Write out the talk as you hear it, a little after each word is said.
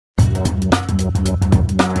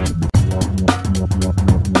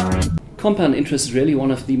Compound interest is really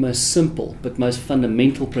one of the most simple but most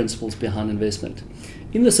fundamental principles behind investment.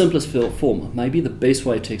 In the simplest form, maybe the best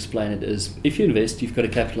way to explain it is, if you invest, you've got a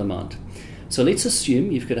capital amount. So let's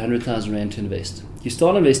assume you've got 100,000 Rand to invest. You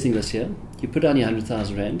start investing this year, you put down your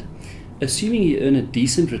 100,000 Rand, assuming you earn a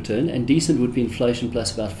decent return, and decent would be inflation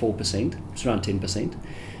plus about 4%, it's around 10%.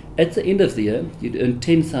 At the end of the year, you'd earn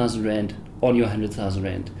 10,000 Rand on your 100,000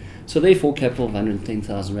 Rand. So therefore, capital of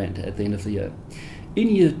 110,000 Rand at the end of the year.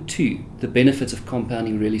 In year 2, the benefits of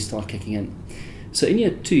compounding really start kicking in. So in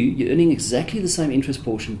year 2, you're earning exactly the same interest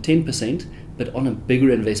portion, 10%, but on a bigger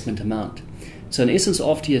investment amount. So in essence,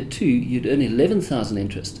 after year 2, you'd earn 11,000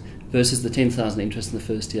 interest versus the 10,000 interest in the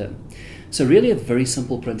first year. So really a very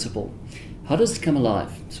simple principle. How does it come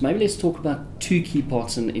alive? So maybe let's talk about two key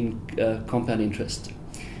parts in compound interest.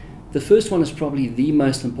 The first one is probably the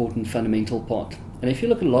most important fundamental part. And if you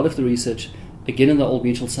look at a lot of the research, again in the Old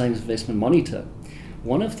Mutual Savings Investment Monitor,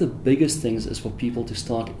 one of the biggest things is for people to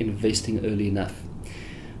start investing early enough.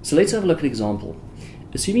 So let's have a look at an example.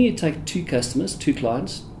 Assuming you take two customers, two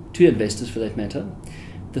clients, two investors for that matter,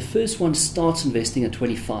 the first one starts investing at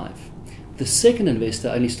 25. The second investor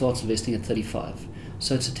only starts investing at 35.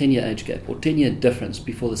 So it's a 10-year age gap or 10-year difference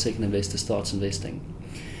before the second investor starts investing.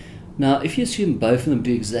 Now, if you assume both of them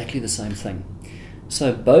do exactly the same thing,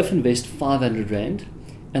 so both invest 500 Rand,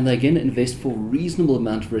 and they again invest for a reasonable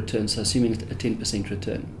amount of return, so assuming a 10%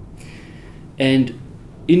 return. And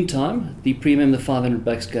in time, the premium, the 500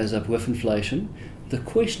 bucks, goes up with inflation. The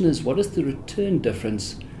question is, what is the return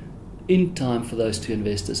difference in time for those two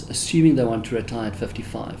investors, assuming they want to retire at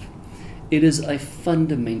 55? It is a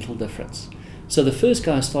fundamental difference. So the first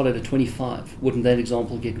guy who started at 25 would, in that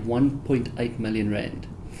example, get 1.8 million Rand.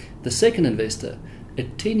 The second investor, a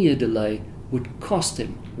 10-year delay would cost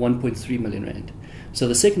him 1.3 million Rand. So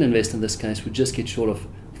the second investor in this case would just get short of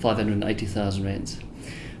 580,000 Rands.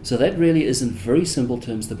 So that really is, in very simple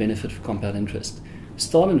terms, the benefit of compound interest.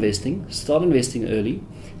 Start investing early,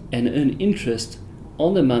 and earn interest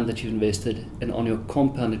on the amount that you've invested and on your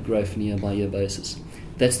compounded growth on a year-by-year basis.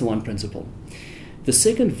 That's the one principle. The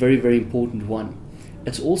second very, very important one,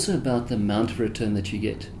 it's also about the amount of return that you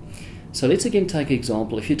get. So let's again take an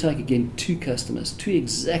example. If you take again two customers, two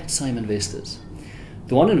exact same investors.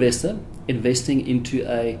 The one investor investing into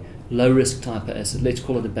a low-risk type of asset, let's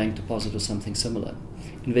call it a bank deposit or something similar,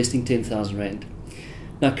 investing 10,000 Rand.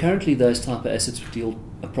 Now currently those type of assets would yield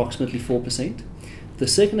approximately 4%. The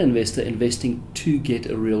second investor investing to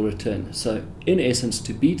get a real return. So in essence,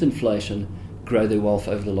 to beat inflation, grow their wealth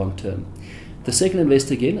over the long term. The second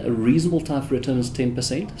investor, again, a reasonable type of return is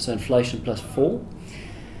 10%, so inflation plus 4.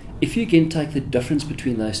 If you again take the difference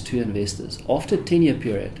between those two investors, after a 10-year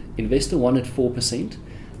period, investor 1 at 4%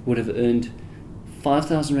 would have earned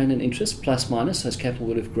 5,000 Rand in interest, plus minus, so his capital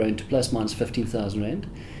would have grown to plus minus 15,000 Rand.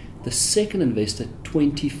 The second investor,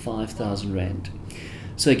 25,000 Rand.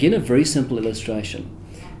 So again, a very simple illustration.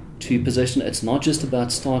 To position, it's not just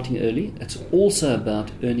about starting early, it's also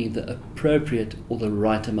about earning the appropriate or the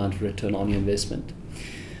right amount of return on your investment.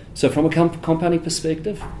 So from a compounding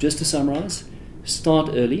perspective, just to summarize, start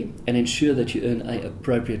early and ensure that you earn an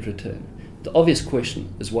appropriate return. The obvious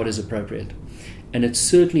question is, what is appropriate? And it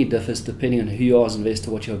certainly differs depending on who you are as an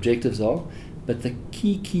investor, what your objectives are, but the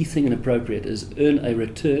key thing in appropriate is earn a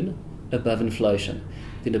return above inflation.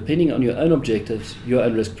 Then depending on your own objectives, your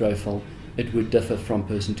own risk profile, it would differ from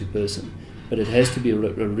person to person. But it has to be a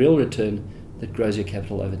real return that grows your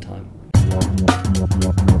capital over time.